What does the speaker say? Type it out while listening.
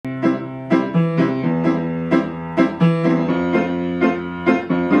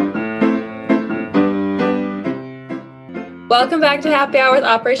Welcome back to Happy Hour with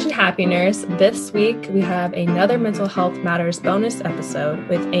Operation Happy Nurse. This week, we have another Mental Health Matters bonus episode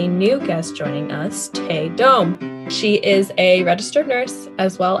with a new guest joining us, TAY. She is a registered nurse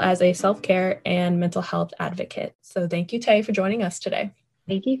as well as a self-care and mental health advocate. So thank you, TAY, for joining us today.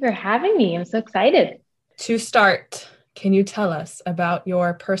 Thank you for having me. I'm so excited. To start, can you tell us about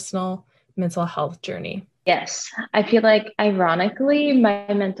your personal mental health journey? Yes, I feel like ironically, my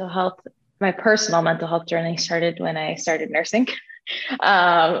personal mental health journey started when I started nursing.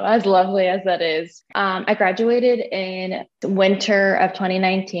 As lovely as that is. I graduated in winter of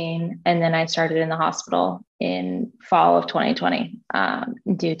 2019, and then I started in the hospital in fall of 2020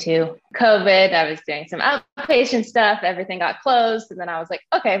 due to COVID. I was doing some outpatient stuff. Everything got closed. And then I was like,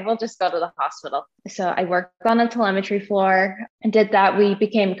 okay, we'll just go to the hospital. So I worked on a telemetry floor and did that. We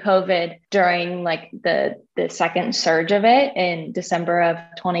became COVID during like the second surge of it in December of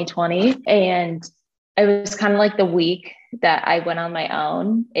 2020. And it was kind of like the week that I went on my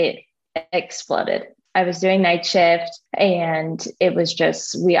own, it exploded. I was doing night shift and it was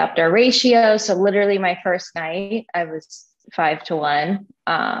just, we upped our ratio. So literally my first night, I was 5-1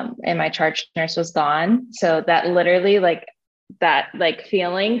 and my charge nurse was gone. So that literally that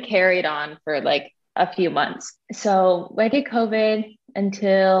feeling carried on for like a few months. So I did COVID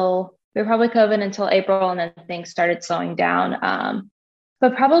until April, and then things started slowing down.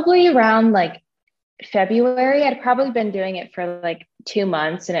 But probably around like February, I'd probably been doing it for like 2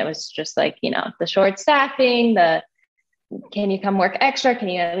 months, and it was just like, the short staffing, can you come work extra? Can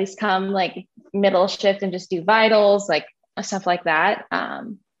you at least come like middle shift and just do vitals, like stuff like that.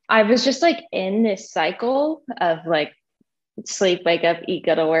 I was just like in this cycle of like sleep, wake up, eat,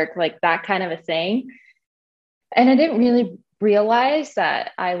 go to work, like that kind of a thing. And I didn't really realize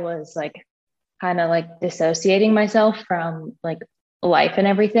that I was like kind of like dissociating myself from like life and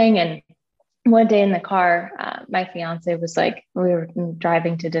everything. And one day in the car, my fiance was like, we were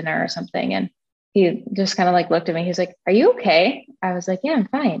driving to dinner or something. And he just kind of like looked at me. He was like, are you okay? I was like, yeah, I'm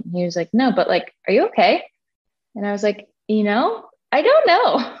fine. He was like, no, but like, are you okay? And I was like, I don't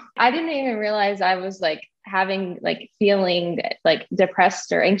know. I didn't even realize I was like having like feeling like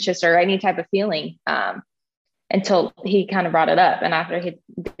depressed or anxious or any type of feeling until he kind of brought it up. And after he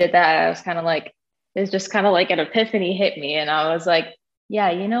did that, I was kind of like, it was just kind of like an epiphany hit me. And I was like, yeah,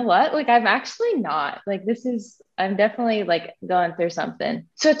 you know what? Like, I'm actually not like, I'm definitely like going through something.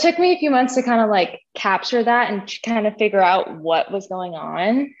 So it took me a few months to kind of like capture that and kind of figure out what was going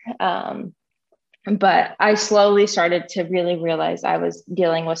on. But I slowly started to really realize I was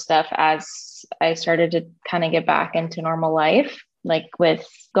dealing with stuff as I started to kind of get back into normal life, like with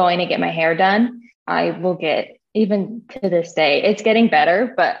going to get my hair done. I will get, even to this day, it's getting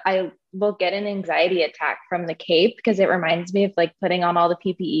better, but I will get an anxiety attack from the cape because it reminds me of like putting on all the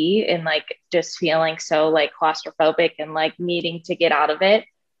PPE and like just feeling so like claustrophobic and like needing to get out of it.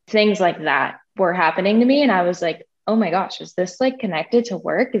 Things like that were happening to me. And I was like, oh my gosh, is this like connected to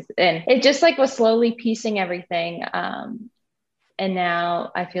work? And it just like was slowly piecing everything. And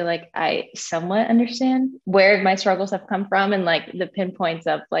now I feel like I somewhat understand where my struggles have come from and like the pinpoints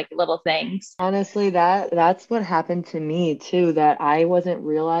of like little things. Honestly, that's what happened to me too, that I wasn't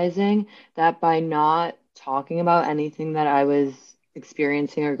realizing that by not talking about anything that I was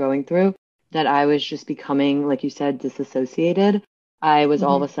experiencing or going through, that I was just becoming, like you said, disassociated. I was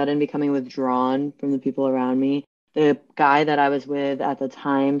all of a sudden becoming withdrawn from the people around me. The guy that I was with at the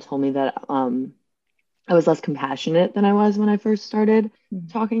time told me that I was less compassionate than I was when I first started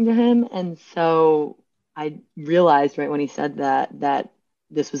talking to him. And so I realized right when he said that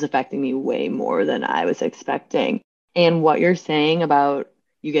this was affecting me way more than I was expecting. And what you're saying about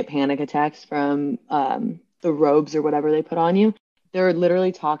you get panic attacks from the robes or whatever they put on you, they're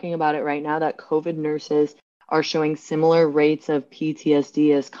literally talking about it right now that COVID nurses are showing similar rates of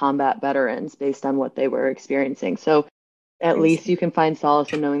PTSD as combat veterans based on what they were experiencing. So at least you can find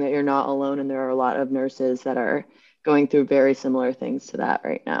solace in knowing that you're not alone, and there are a lot of nurses that are going through very similar things to that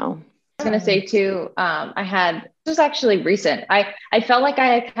right now. I was going to say too, this was actually recent. I felt like I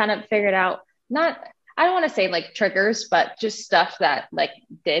had kind of figured out, I don't want to say like triggers, but just stuff that like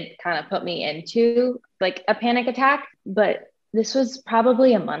did kind of put me into like a panic attack. But this was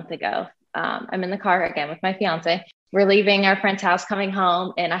probably a month ago. I'm in the car again with my fiance. We're leaving our friend's house coming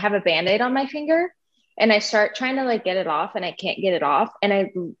home, and I have a Band-Aid on my finger. And I start trying to like get it off, and I can't get it off. And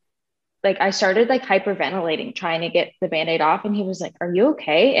I started like hyperventilating, trying to get the Band-Aid off. And he was like, are you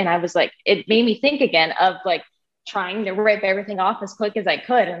okay? And I was like, it made me think again of like trying to rip everything off as quick as I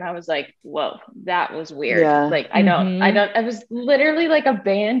could. And I was like, whoa, that was weird. Yeah. Like, I was literally like a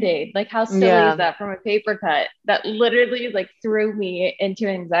Band-Aid. Like, how silly is that from a paper cut that literally like threw me into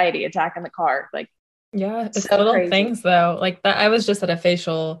an anxiety attack in the car? Like, Yeah, it's So little crazy. things though. Like that, I was just at a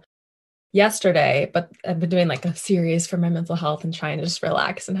facial yesterday, but I've been doing like a series for my mental health and trying to just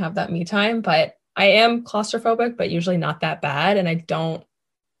relax and have that me time. But I am claustrophobic, but usually not that bad. And I don't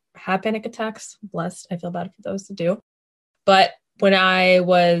have panic attacks. Blessed. I feel bad for those that do. But when they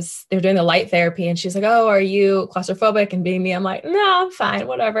were doing the light therapy and she's like, oh, are you claustrophobic? And being me, I'm like, no, I'm fine,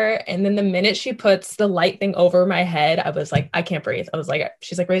 whatever. And then the minute she puts the light thing over my head, I was like, I can't breathe. I was like,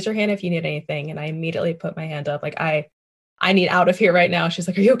 she's like, raise your hand if you need anything. And I immediately put my hand up. Like, I need out of here right now. She's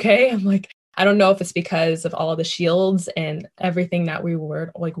like, are you okay? I'm like, I don't know if it's because of all the shields and everything that we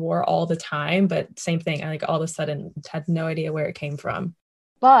wore all the time, but same thing. I like all of a sudden had no idea where it came from.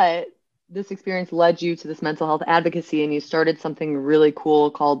 But this experience led you to this mental health advocacy, and you started something really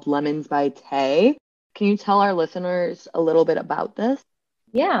cool called Lemons by Tay. Can you tell our listeners a little bit about this?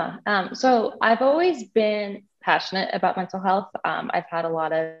 Yeah. So I've always been passionate about mental health. I've had a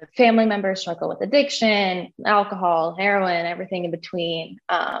lot of family members struggle with addiction, alcohol, heroin, everything in between.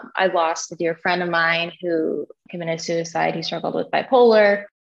 I lost a dear friend of mine who committed suicide. He struggled with bipolar.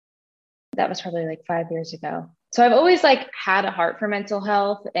 That was probably like 5 years ago. So I've always like had a heart for mental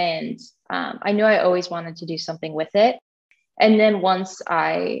health, and I knew I always wanted to do something with it. And then once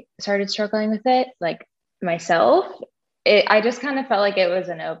I started struggling with it, like myself, I just kind of felt like it was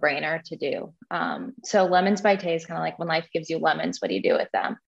a no-brainer to do. So Lemons by Tay is kind of like when life gives you lemons, what do you do with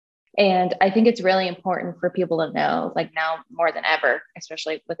them? And I think it's really important for people to know, like now more than ever,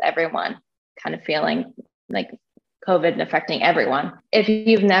 especially with everyone kind of feeling like COVID affecting everyone. If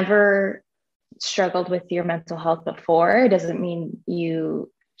you've never struggled with your mental health before, it doesn't mean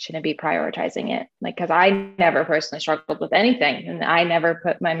you shouldn't be prioritizing it. Like, because I never personally struggled with anything and I never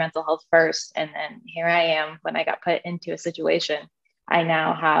put my mental health first. And then here I am when I got put into a situation. I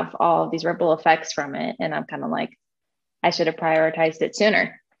now have all of these ripple effects from it. And I'm kind of like, I should have prioritized it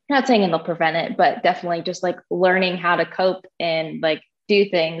sooner. Not saying it'll prevent it, but definitely just like learning how to cope and like do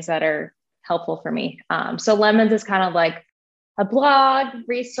things that are helpful for me. So Lemons is kind of like a blog,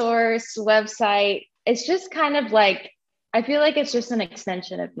 resource, website. It's just kind of like, I feel like it's just an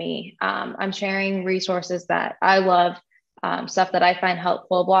extension of me. I'm sharing resources that I love, stuff that I find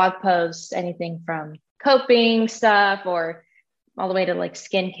helpful, blog posts, anything from coping stuff or all the way to like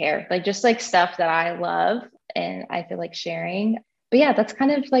skincare, like just like stuff that I love and I feel like sharing. But yeah, that's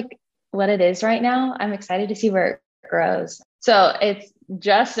kind of like what it is right now. I'm excited to see where it grows. So it's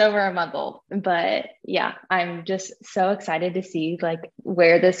just over a month old, but yeah, I'm just so excited to see like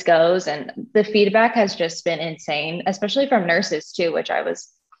where this goes. And the feedback has just been insane, especially from nurses too, which I was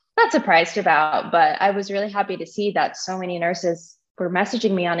not surprised about, but I was really happy to see that so many nurses were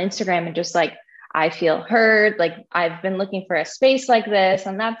messaging me on Instagram and just like, I feel heard. Like I've been looking for a space like this.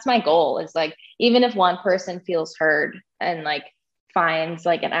 And that's my goal is like, even if one person feels heard and like finds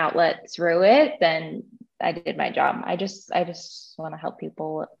like an outlet through it, then I did my job. I just want to help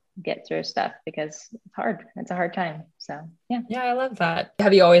people get through stuff because it's hard. It's a hard time. So yeah. Yeah, I love that.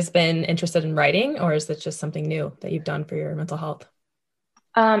 Have you always been interested in writing, or is it just something new that you've done for your mental health?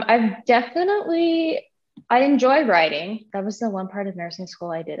 I enjoy writing. That was the one part of nursing school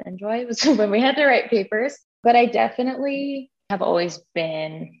I did enjoy was when we had to write papers, but I definitely have always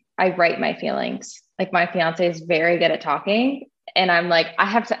I write my feelings. Like my fiance is very good at talking. And I'm like, I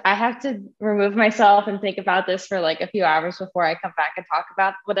have to remove myself and think about this for like a few hours before I come back and talk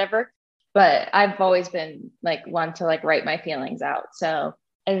about whatever. But I've always been like one to like write my feelings out. So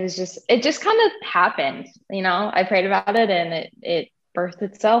it just kind of happened, I prayed about it and it birthed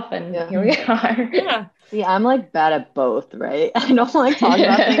itself and here we are. Yeah. See, I'm like bad at both, right? I don't like talking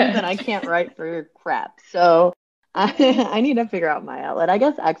about things and I can't write for crap. So I need to figure out my outlet. I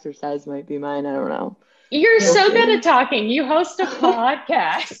guess exercise might be mine. I don't know. You're so good at talking. You host a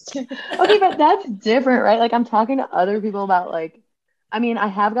podcast. Okay, but that's different, right? Like I'm talking to other people about I mean, I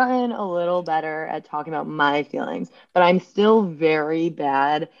have gotten a little better at talking about my feelings, but I'm still very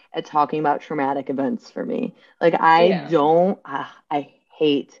bad at talking about traumatic events for me. Like Yeah. I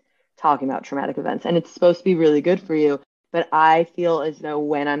hate talking about traumatic events, and it's supposed to be really good for you, but I feel as though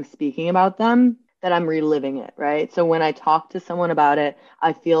when I'm speaking about them, that I'm reliving it, right? So when I talk to someone about it,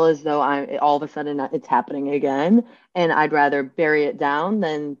 I feel as though all of a sudden it's happening again, and I'd rather bury it down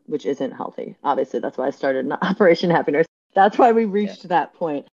than, which isn't healthy. Obviously, that's why I started Operation Happiness. That's why we reached that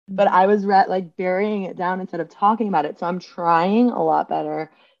point. But I was like burying it down instead of talking about it. So I'm trying a lot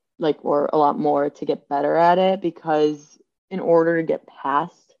better, or a lot more to get better at it, because in order to get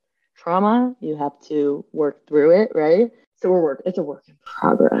past trauma, you have to work through it, right? So it's a work in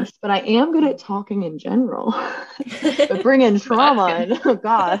progress. But I am good at talking in general. But bring in trauma and oh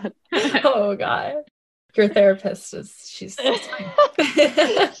God. Oh God. Your therapist she's fine.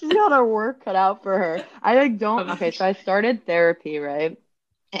 She's got her work cut out for her. I like don't. Okay, so I started therapy, right?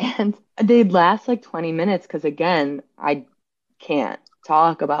 And they'd last like 20 minutes because again, I can't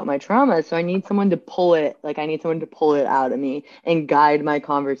talk about my trauma. So I need someone to pull it, like I need someone to pull it out of me and guide my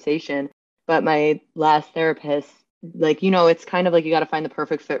conversation. But my last therapist, like, it's kind of like you got to find the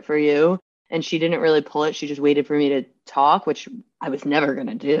perfect fit for you. And she didn't really pull it. She just waited for me to talk, which I was never going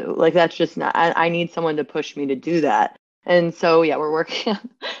to do. Like, that's just not, I need someone to push me to do that. And so, yeah, we're working on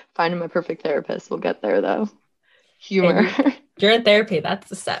finding my perfect therapist. We'll get there though. Humor. You're in therapy. That's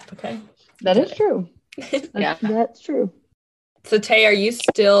the step. Okay. That is true. Yeah. That's true. So Tay, are you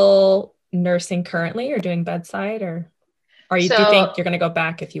still nursing currently or doing bedside, or do you think you're going to go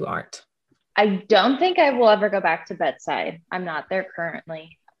back if you aren't? I don't think I will ever go back to bedside. I'm not there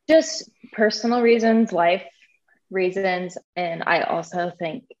currently. Just personal reasons, life reasons. And I also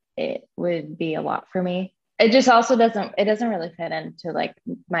think it would be a lot for me. It just also doesn't really fit into like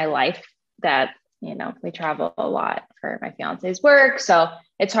my life that, we travel a lot for my fiance's work. So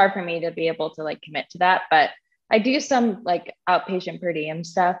it's hard for me to be able to like commit to that. But I do some like outpatient per diem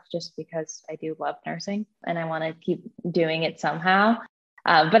stuff just because I do love nursing and I want to keep doing it somehow.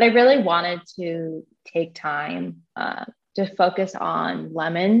 But I really wanted to take time to focus on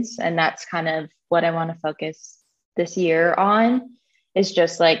lemons. And that's kind of what I want to focus this year on, is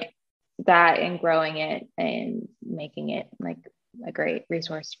just like that and growing it and making it like a great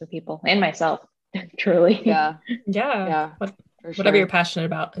resource for people and myself, truly. Yeah. Whatever you're Sure. passionate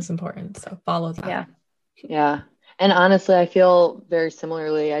about is important. So follow that. Yeah. And honestly, I feel very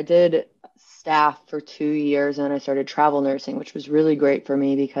similarly. I did staff for 2 years and I started travel nursing, which was really great for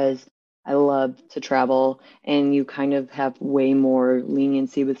me because I love to travel and you kind of have way more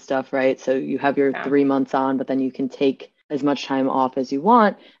leniency with stuff, right? So you have your 3 months on, but then you can take as much time off as you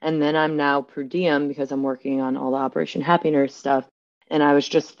want. And then I'm now per diem because I'm working on all the Operation Happy Nurse stuff. And I was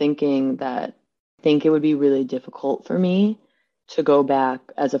just thinking that I think it would be really difficult for me to go back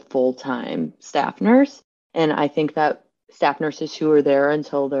as a full-time staff nurse. And I think that staff nurses who are there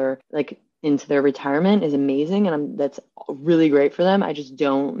until they're like into their retirement is amazing. And that's really great for them. I just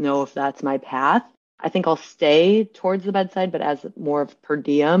don't know if that's my path. I think I'll stay towards the bedside, but as more of per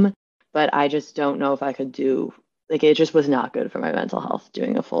diem. But I just don't know if I could do, like, it just was not good for my mental health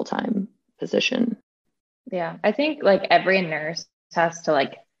doing a full-time position. Yeah. I think like every nurse has to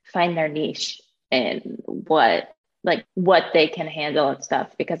like find their niche and what they can handle and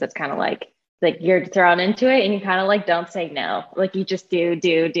stuff, because it's kind of like you're thrown into it and you kind of like don't say no, like you just do.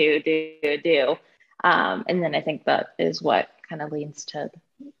 And then I think that is what kind of leads to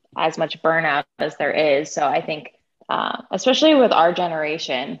as much burnout as there is. So I think especially with our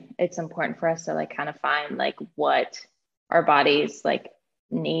generation, it's important for us to like kind of find like what our bodies like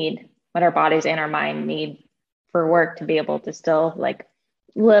need, what our bodies and our mind need for work to be able to still like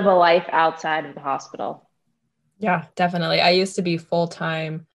live a life outside of the hospital. Yeah, definitely. I used to be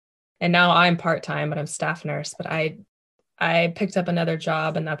full-time and now I'm part-time, but I'm staff nurse. But I picked up another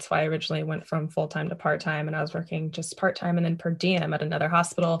job and that's why I originally went from full-time to part-time, and I was working just part-time and then per diem at another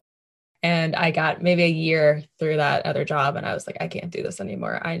hospital. And I got maybe a year through that other job and I was like, I can't do this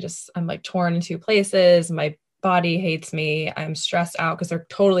anymore. I'm like torn in two places. My body hates me. I'm stressed out because they're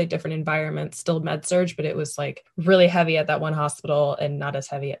totally different environments, still med surg, but it was like really heavy at that one hospital and not as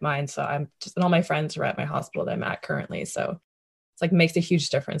heavy at mine. So and all my friends are at my hospital that I'm at currently. So it's like makes a huge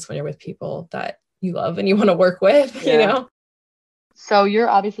difference when you're with people that you love and you want to work with, So you're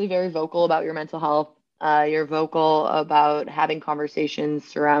obviously very vocal about your mental health. You're vocal about having conversations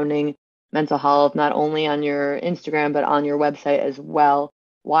surrounding mental health, not only on your Instagram, but on your website as well.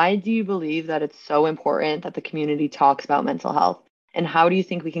 Why do you believe that it's so important that the community talks about mental health? And how do you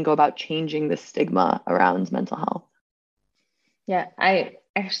think we can go about changing the stigma around mental health? Yeah, I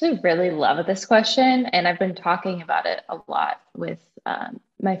actually really love this question. And I've been talking about it a lot with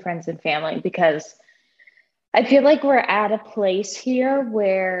my friends and family, because I feel like we're at a place here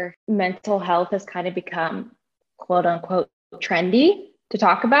where mental health has kind of become quote unquote trendy to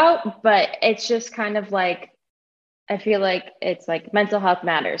talk about, but it's just kind of like, I feel like it's like mental health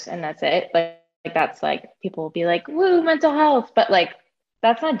matters and that's it. Like that's like people will be like, woo, mental health, but like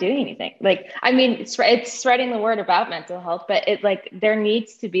that's not doing anything. Like, I mean, it's spreading the word about mental health, but it like there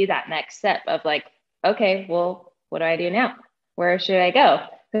needs to be that next step of like, okay, well, what do I do now? Where should I go?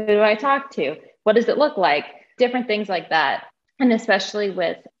 Who do I talk to? What does it look like? Different things like that. And especially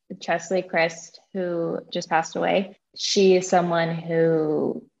with Chesley Christ, who just passed away, she is someone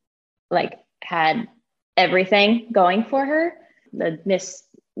who like had everything going for her. The Miss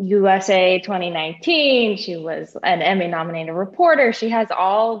USA 2019, she was an Emmy nominated reporter. She has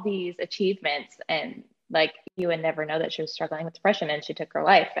all these achievements and like you would never know that she was struggling with depression and she took her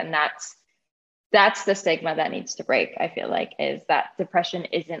life. And that's the stigma that needs to break. I feel like is that depression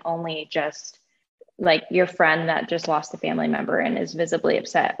isn't only just like your friend that just lost a family member and is visibly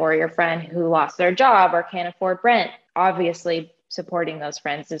upset, or your friend who lost their job or can't afford rent. Obviously, supporting those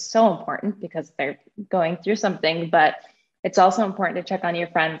friends is so important because they're going through something, but it's also important to check on your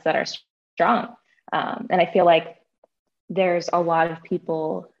friends that are strong. And I feel like there's a lot of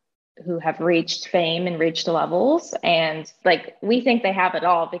people who have reached fame and reached levels, and like we think they have it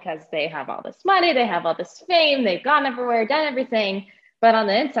all because they have all this money, they have all this fame, they've gone everywhere, done everything, but on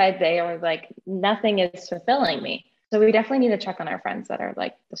the inside they are like, nothing is fulfilling me. So we definitely need to check on our friends that are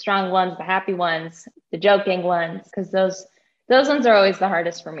like the strong ones, the happy ones, the joking ones, because those ones are always the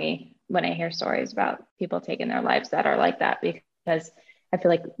hardest for me when I hear stories about people taking their lives that are like that, because I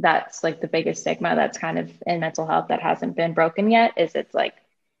feel like that's like the biggest stigma that's kind of in mental health that hasn't been broken yet, is it's like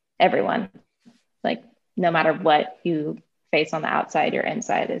everyone, like no matter what you face on the outside, your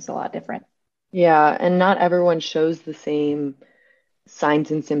inside is a lot different. Yeah, and not everyone shows the same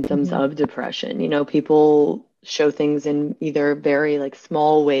signs and symptoms Mhm. of depression. You know, people show things in either very like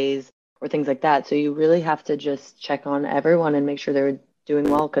small ways or things like that. So you really have to just check on everyone and make sure they're doing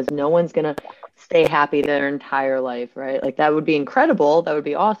well, because no one's gonna stay happy their entire life, right? Like that would be incredible, that would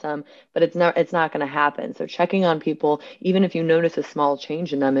be awesome, but it's not gonna happen. So checking on people, even if you notice a small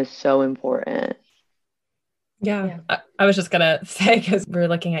change in them, is so important. Yeah. I was just gonna say, because we're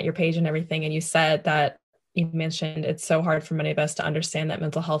looking at your page and everything, and you said that you mentioned it's so hard for many of us to understand that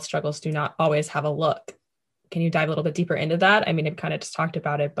mental health struggles do not always have a look. Can you dive a little bit deeper into that? I mean, I've kind of just talked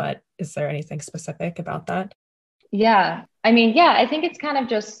about it, but is there anything specific about that? Yeah. I mean, yeah, I think it's kind of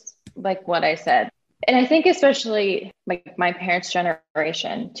just like what I said. And I think especially like my parents'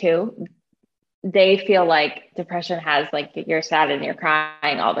 generation too, they feel like depression has like you're sad and you're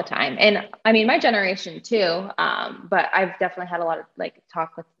crying all the time. And I mean, my generation too, but I've definitely had a lot of like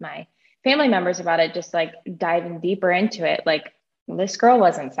talk with my family members about it, just like diving deeper into it. Like this girl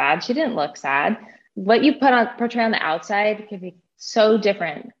wasn't sad. She didn't look sad. What you portray on the outside could be so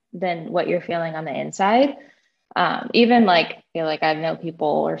different than what you're feeling on the inside. Even like I feel like I know people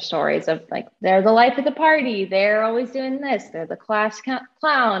or stories of like they're the life of the party, they're always doing this, they're the class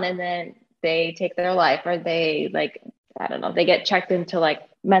clown, and then they take their life, or they like, I don't know, they get checked into like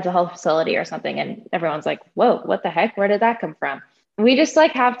mental health facility or something, and everyone's like, whoa, what the heck, where did that come from? We just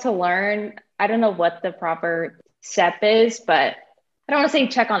like have to learn. I don't know what the proper step is, but I don't want to say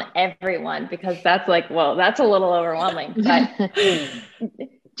check on everyone because that's like, whoa, that's a little overwhelming, but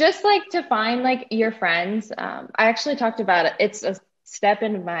just like to find like your friends. I actually talked about it. It's a step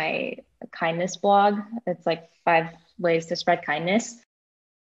in my kindness blog. It's like 5 ways to spread kindness.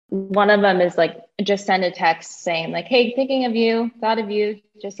 One of them is like just send a text saying like, hey, thinking of you, thought of you,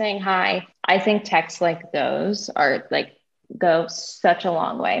 just saying hi. I think texts like those are like go such a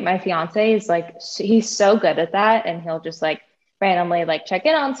long way. My fiance is like, he's so good at that, and he'll just like randomly like check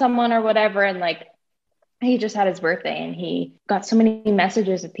in on someone or whatever, and like he just had his birthday and he got so many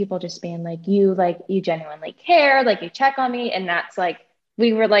messages of people just being like you genuinely care, like you check on me. And that's like,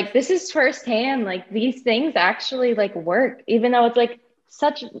 we were like, this is firsthand, like these things actually like work, even though it's like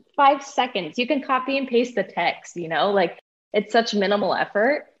such 5 seconds. You can copy and paste the text, like it's such minimal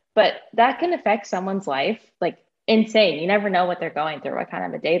effort, but that can affect someone's life like insane. You never know what they're going through, what kind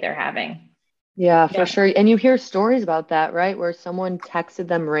of a day they're having. Yeah, for Yeah. sure. And you hear stories about that, right? Where someone texted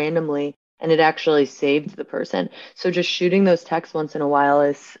them randomly and it actually saved the person. So just shooting those texts once in a while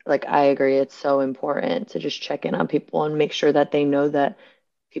is like, I agree, it's so important to just check in on people and make sure that they know that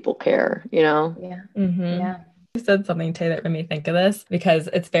people care, you know? Yeah. Mm-hmm. Yeah. You said something, Tay, that made me think of this because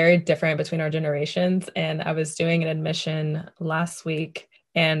it's very different between our generations. And I was doing an admission last week,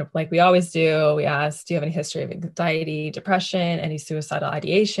 and like we always do, we asked, do you have any history of anxiety, depression, any suicidal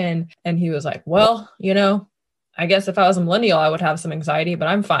ideation? And he was like, well, I guess if I was a millennial, I would have some anxiety, but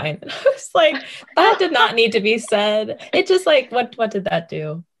I'm fine. And I was like, that did not need to be said. It just like, what did that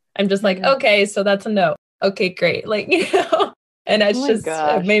do? I'm just like, Mhm. okay, so that's a no. Okay, great. Like, and Oh it's my just, it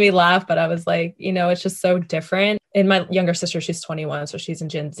gosh. made me laugh, but I was like, it's just so different. And my younger sister, she's 21, so she's in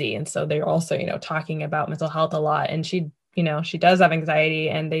Gen Z. And so they're also, talking about mental health a lot. And she does have anxiety,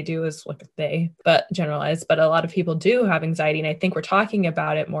 and they do is like but generalized, but a lot of people do have anxiety. And I think we're talking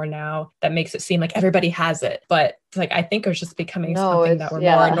about it more now. That makes it seem like everybody has it. But it's like, I think it's just becoming No, something that it's, we're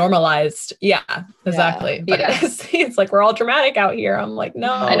more yeah, normalized. Yeah, yeah. exactly. But Yeah. it's like, we're all dramatic out here. I'm like, I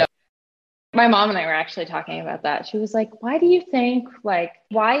no. know. My mom and I were actually talking about that. She was like, why do you think, like,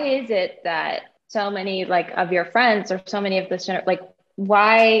 why is it that so many like of your friends or so many of this, like,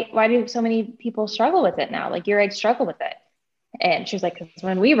 why do so many people struggle with it now? Like your age struggle with it. And she was like, 'cause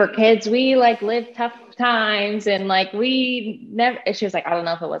when we were kids, we like lived tough times and like we never, she was like, I don't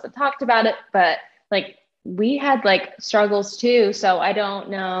know if it wasn't talked about it, but like we had like struggles too. So I don't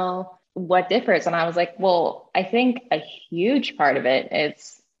know what differs. And I was like, well, I think a huge part of it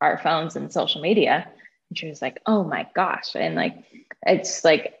is our phones and social media. And she was like, oh my gosh. And like, it's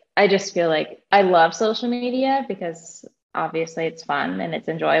like, I just feel like I love social media because obviously it's fun and it's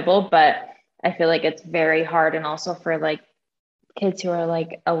enjoyable, but I feel like it's very hard. And also for like kids who are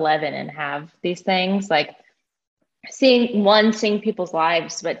like 11 and have these things, like seeing people's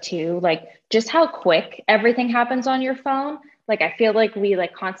lives, but two, like just how quick everything happens on your phone. Like, I feel like we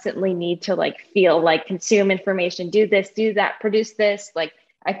like constantly need to like feel like consume information, do this, do that, produce this. Like,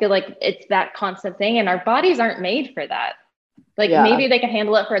 I feel like it's that constant thing and our bodies aren't made for that. Like Yeah. maybe they can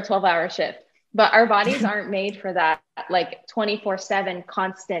handle it for a 12-hour shift, but our bodies aren't made for that, like 24/7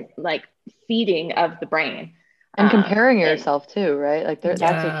 constant, like feeding of the brain. And comparing And yourself too, right? Like that's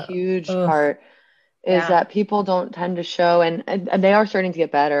a Yeah. huge Ugh. part is yeah, that people don't tend to show, and they are starting to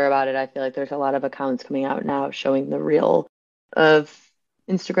get better about it. I feel like there's a lot of accounts coming out now showing the real of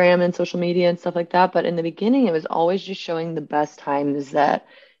Instagram and social media and stuff like that. But in the beginning, it was always just showing the best times that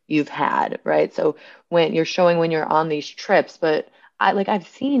you've had, right? So when you're showing when you're on these trips, but I've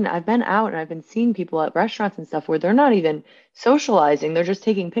been out and I've been seeing people at restaurants and stuff where they're not even socializing. They're just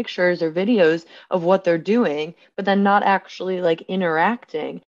taking pictures or videos of what they're doing, but then not actually like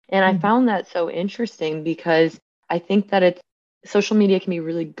interacting. And I Mhm. found that so interesting because I think that it's social media can be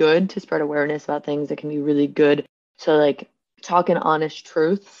really good to spread awareness about things. It can be really good to like talk in honest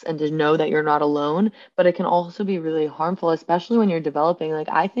truths and to know that you're not alone, but it can also be really harmful, especially when you're developing. Like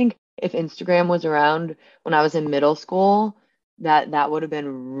I think if Instagram was around when I was in middle school, that would have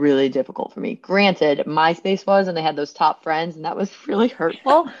been really difficult for me. Granted, MySpace was, and they had those top friends, and that was really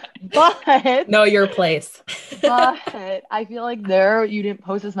hurtful. But Know your place. but I feel like there you didn't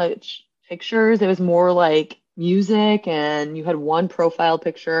post as much pictures. It was more like music and you had one profile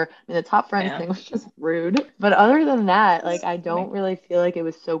picture. I mean, the top friends yeah, thing was just rude. But other than that, like I don't really feel like it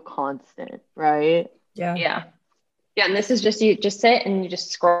was so constant, right? Yeah. yeah. Yeah, and this is just you just sit and you just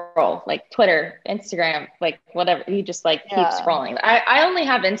scroll like Twitter, Instagram, like whatever. You just like keep Yeah. scrolling. I only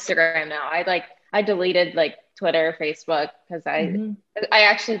have Instagram now. I deleted like Twitter, Facebook because Mhm. I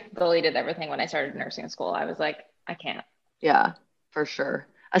actually deleted everything when I started nursing school. I was like, I can't. Yeah, for sure.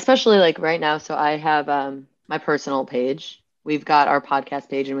 Especially like right now. So I have my personal page. We've got our podcast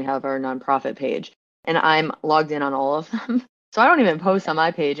page and we have our nonprofit page. And I'm logged in on all of them. So I don't even post on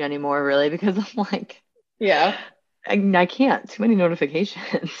my page anymore, really, because I'm like, Yeah. I can't. Too many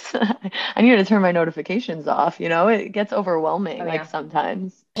notifications. I need to turn my notifications off. It gets overwhelming Oh like yeah.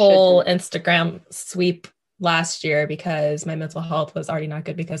 sometimes. Should Whole do. Instagram sweep last year because my mental health was already not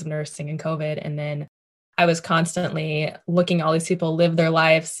good because of nursing and COVID. And then I was constantly looking at all these people live their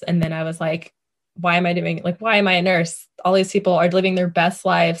lives. And then I was like, why am I a nurse? All these people are living their best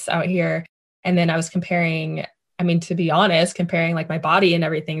lives out here. And then I was comparing, I mean, to be honest, comparing like my body and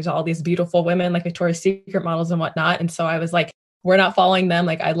everything to all these beautiful women, like Victoria's Secret models and whatnot. And so I was like, we're not following them.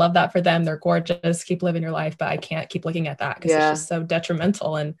 Like, I love that for them. They're gorgeous. Keep living your life. But I can't keep looking at that because it's Yeah. just so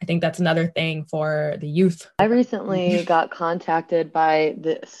detrimental. And I think that's another thing for the youth. I recently got contacted by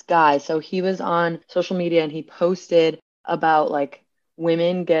this guy. So he was on social media and he posted about like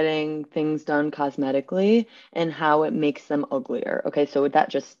women getting things done cosmetically and how it makes them uglier. Okay, so that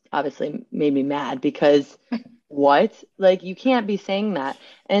just obviously made me mad because what? Like you can't be saying that.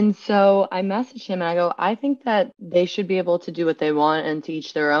 And so I messaged him and I go, I think that they should be able to do what they want and to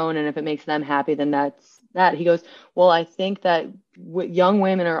each their own. And if it makes them happy, then that's that. He goes, well, I think that young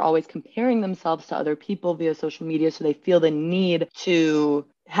women are always comparing themselves to other people via social media, so they feel the need to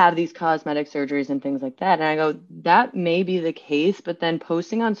have these cosmetic surgeries and things like that. And I go, that may be the case, but then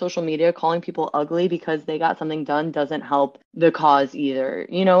posting on social media calling people ugly because they got something done doesn't help the cause either.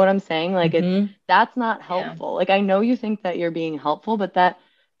 You know what I'm saying? Like Mm-hmm. that's not Yeah. helpful. Like I know you think that you're being helpful, but that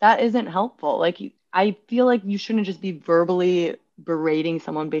isn't helpful. Like I feel like you shouldn't just be verbally berating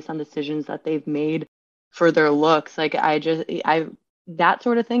someone based on decisions that they've made for their looks. Like I that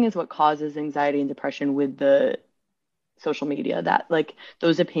sort of thing is what causes anxiety and depression with the social media. That like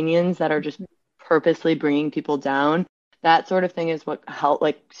those opinions that are just purposely bringing people down. That sort of thing is what help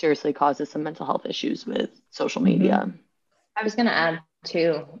like seriously causes some mental health issues with social Mm-hmm. media. I was gonna add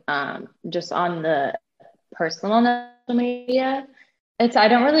too, just on the personal social media. I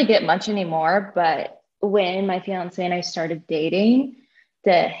don't really get much anymore, but when my fiance and I started dating,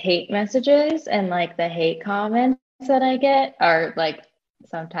 the hate messages and like the hate comments that I get are like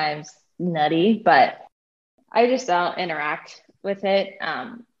sometimes nutty, but I just don't interact with it.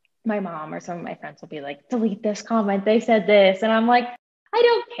 my mom or some of my friends will be like, delete this comment. They said this. And I'm like, I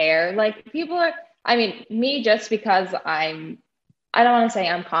don't care. Like people are, I mean, me just because I don't want to say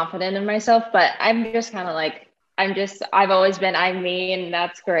I'm confident in myself, but I'm just kind of like, I've always been, I'm me and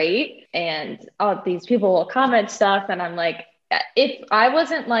that's great. And oh, these people will comment stuff. And I'm like, if I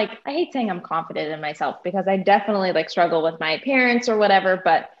wasn't like, I hate saying I'm confident in myself because I definitely like struggle with my appearance or whatever,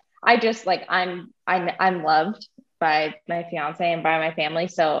 but I just like, I'm loved by my fiance and by my family.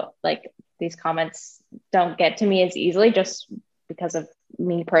 So like these comments don't get to me as easily just because of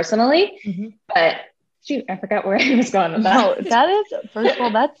me personally. Mm-hmm. But shoot, I forgot where I was going with that. No, that is, first of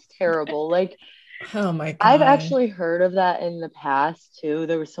all, that's terrible. Like, Oh my God. I've actually heard of that in the past too.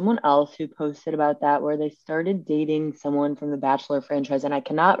 There was someone else who posted about that where they started dating someone from the Bachelor franchise, and I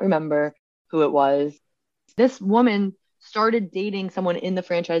cannot remember who it was. This woman started dating someone in the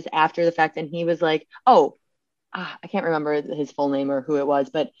franchise after the fact, and he was like, oh, I can't remember his full name or who it was,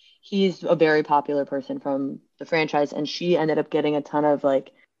 but he's a very popular person from the franchise, and she ended up getting a ton of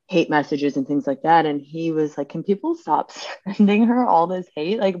like hate messages and things like that. And he was like, can people stop sending her all this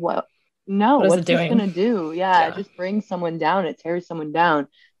hate? Like, what? No, What is what's it this doing? gonna do? Yeah, it Yeah. just brings someone down. It tears someone down.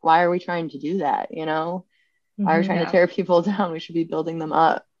 Why are we trying to do that? You know, why are we Mm-hmm. trying to Yeah. tear people down? We should be building them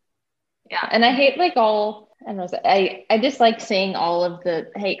up. Yeah. And I hate like I don't know, I just like seeing all of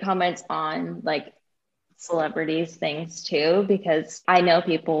the hate comments on like celebrities things too, because I know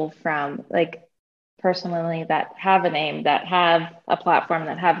people from like personally that have a name, that have a platform,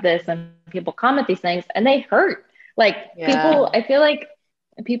 that have this, and people comment these things and they hurt. Like Yeah, people, I feel like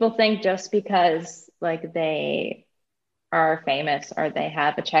people think just because like they are famous or they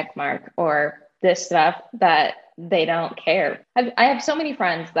have a check mark or this stuff that they don't care. I have so many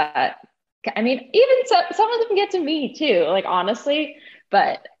friends that, I mean, even some of them get to me too, like honestly,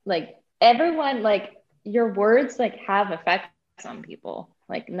 but like everyone, like your words like have effects on people,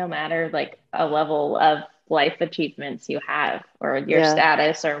 like no matter like a level of life achievements you have or your yeah.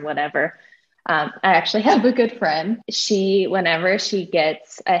 status or whatever. I actually have a good friend. Whenever she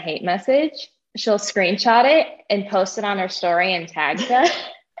gets a hate message, she'll screenshot it and post it on her story and tag them.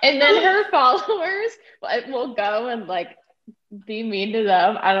 And then her followers will go and like be mean to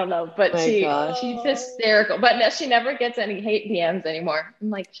them. I don't know, but My gosh. she's hysterical. But no, she never gets any hate DMs anymore.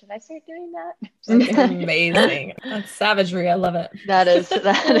 I'm like, should I start doing that? That's amazing. That's savagery. I love it. That is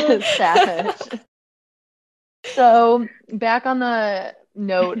savage. So, back on the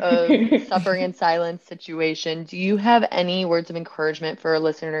note of suffering in silence situation, do you have any words of encouragement for a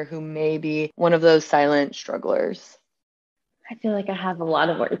listener who may be one of those silent strugglers? I feel like I have a lot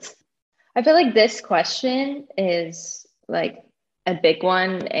of words. I feel like this question is like a big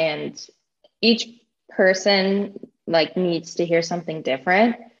one, and each person like needs to hear something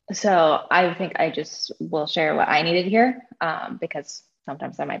different. So I think I just will share what I needed here, because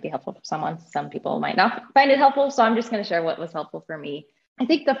sometimes that might be helpful for someone. Some people might not find it helpful. So I'm just going to share what was helpful for me. I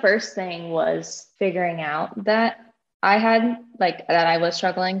think the first thing was figuring out that I was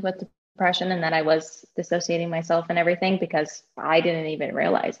struggling with depression and that I was dissociating myself and everything because I didn't even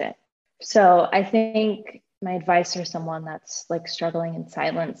realize it. So I think my advice for someone that's like struggling in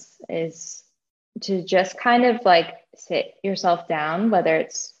silence is to just kind of like sit yourself down, whether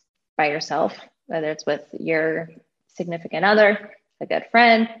it's by yourself, whether it's with your significant other, a good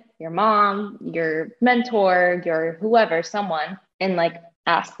friend, your mom, your mentor, your whoever, someone, and like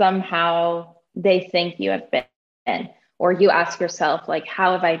ask them how they think you have been. Or you ask yourself, like,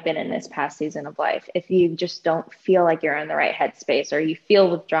 how have I been in this past season of life? If you just don't feel like you're in the right headspace or you feel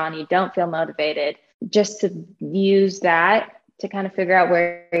withdrawn, you don't feel motivated, just to use that to kind of figure out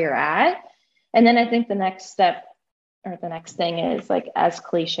where you're at. And then I think the next step or the next thing is like, as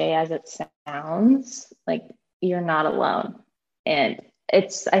cliche as it sounds, like you're not alone. And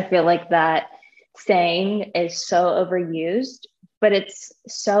I feel like that saying is so overused, but it's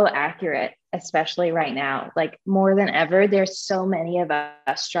so accurate, especially right now. Like more than ever, there's so many of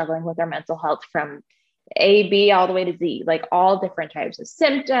us struggling with our mental health from A, B, all the way to Z, like all different types of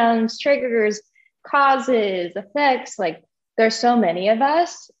symptoms, triggers, causes, effects. Like there's so many of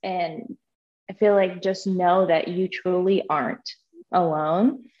us. And I feel like just know that you truly aren't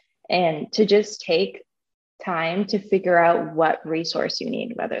alone, and to just take time to figure out what resource you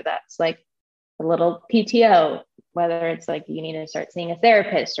need, whether that's like a little PTO, whether it's like you need to start seeing a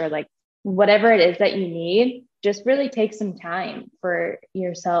therapist or like whatever it is that you need, just really take some time for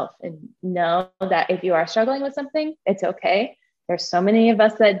yourself and know that if you are struggling with something, it's okay. There's so many of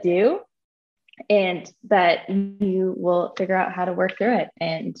us that do, and that you will figure out how to work through it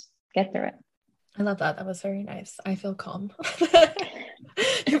and get through it. I love that. That was very nice. I feel calm.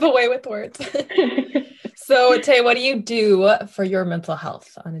 You have a way with words. So, Tay, what do you do for your mental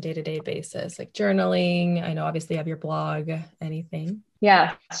health on a day-to-day basis? Like journaling? I know obviously you have your blog, anything?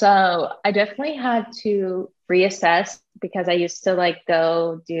 Yeah. So I definitely had to reassess because I used to like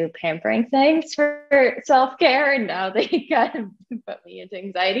go do pampering things for self-care, and now they kind of put me into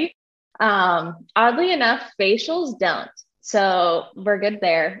anxiety. Oddly enough, facials don't. So we're good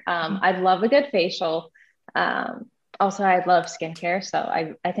there. I love a good facial. Um, Also, I love skincare. So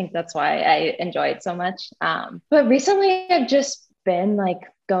I think that's why I enjoy it so much. But recently I've just been like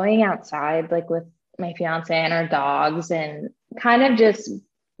going outside, like with my fiance and our dogs, and kind of just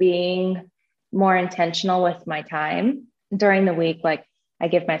being more intentional with my time during the week. Like I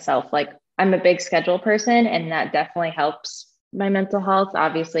give myself, like, I'm a big schedule person, and that definitely helps my mental health.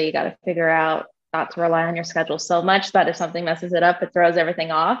 Obviously, you got to figure out not to rely on your schedule so much that if something messes it up, it throws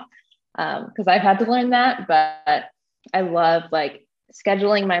everything off. Because I've had to learn that, but I love like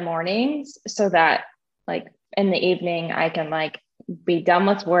scheduling my mornings so that like in the evening I can like be done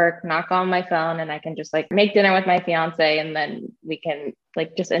with work, knock on my phone, and I can just like make dinner with my fiance, and then we can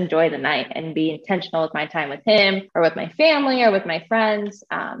like just enjoy the night and be intentional with my time with him or with my family or with my friends.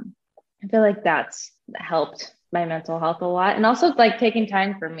 I feel like that's helped my mental health a lot. And also like taking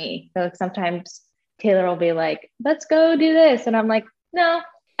time for me. So like sometimes Taylor will be like, let's go do this. And I'm like, no,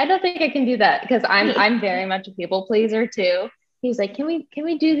 I don't think I can do that, because I'm very much a people pleaser too. He's like, can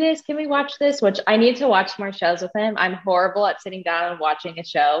we do this? Can we watch this? Which I need to watch more shows with him. I'm horrible at sitting down and watching a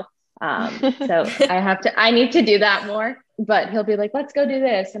show. So I need to do that more, but he'll be like, let's go do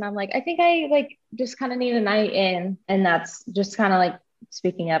this. And I'm like, I think I like just kind of need a night in. And that's just kind of like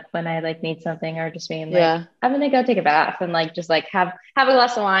speaking up when I like need something, or just being like, I'm going to go take a bath and like, just like have a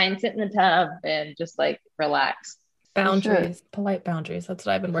glass of wine, sit in the tub and just like relax. Boundaries, polite boundaries. That's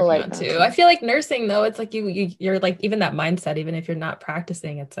what I've been working on too. I feel like nursing though, it's like you're like, even that mindset, even if you're not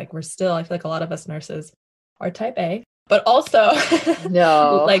practicing, it's like I feel like a lot of us nurses are type A, but also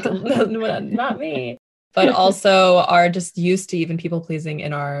no, like not me, but also are just used to even people pleasing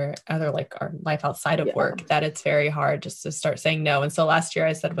in our other, like our life outside of work, that it's very hard just to start saying no. And so last year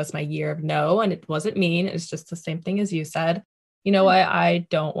I said was my year of no, and it wasn't mean. It's just the same thing as you said. You know what? I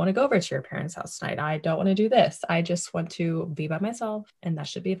don't want to go over to your parents' house tonight. I don't want to do this. I just want to be by myself, and that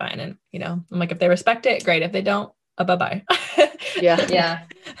should be fine. And, you know, I'm like, if they respect it, great. If they don't, bye-bye. Yeah.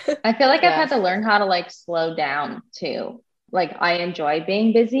 I feel like I've had to learn how to like slow down too. Like I enjoy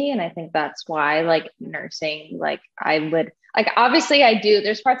being busy. And I think that's why like nursing, like I would like, obviously I do,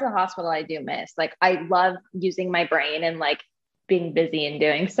 there's parts of the hospital I do miss. Like I love using my brain and like being busy and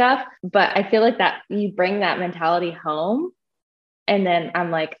doing stuff. But I feel like that you bring that mentality home. And then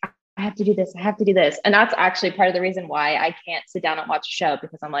I'm like, I have to do this. I have to do this. And that's actually part of the reason why I can't sit down and watch a show,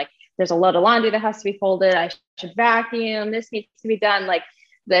 because I'm like, there's a load of laundry that has to be folded. I should vacuum. This needs to be done. Like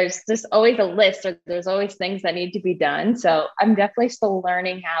there's just always a list, or there's always things that need to be done. So I'm definitely still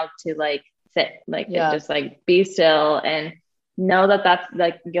learning how to like sit, like and just like be still and know that that's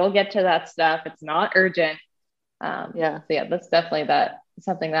like, you'll get to that stuff. It's not urgent. So yeah, that's definitely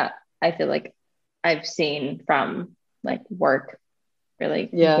something that I feel like I've seen from like work really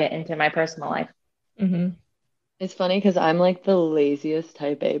get into my personal life. Mm-hmm. It's funny because I'm like the laziest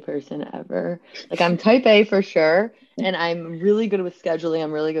type A person ever. Like I'm type A for sure. And I'm really good with scheduling.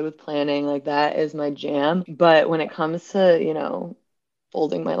 I'm really good with planning. Like that is my jam. But when it comes to, you know,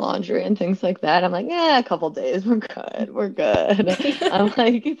 folding my laundry and things like that, I'm like, yeah, a couple days. We're good. We're good. I'm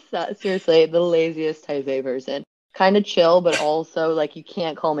like, seriously, the laziest type A person. Kind of chill, but also like you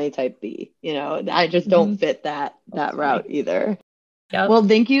can't call me type B. You know, I just don't fit that route either. Yep. Well,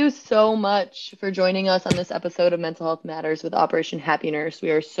 thank you so much for joining us on this episode of Mental Health Matters with Operation Happy Nurse.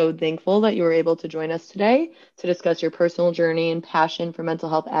 We are so thankful that you were able to join us today to discuss your personal journey and passion for mental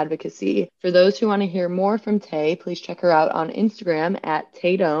health advocacy. For those who want to hear more from Tay, please check her out on Instagram at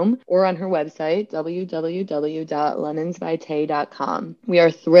TAYDOME or on her website, www.lemonsbytay.com. We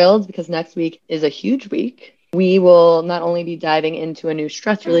are thrilled because next week is a huge week. We will not only be diving into a new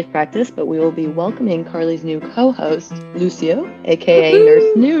stress relief practice, but we will be welcoming Carly's new co-host, Lucio, aka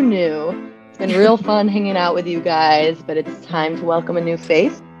Nurse Nunu. It's been real fun hanging out with you guys, but it's time to welcome a new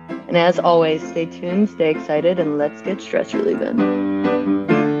face. And as always, stay tuned, stay excited, and let's get stress relieving.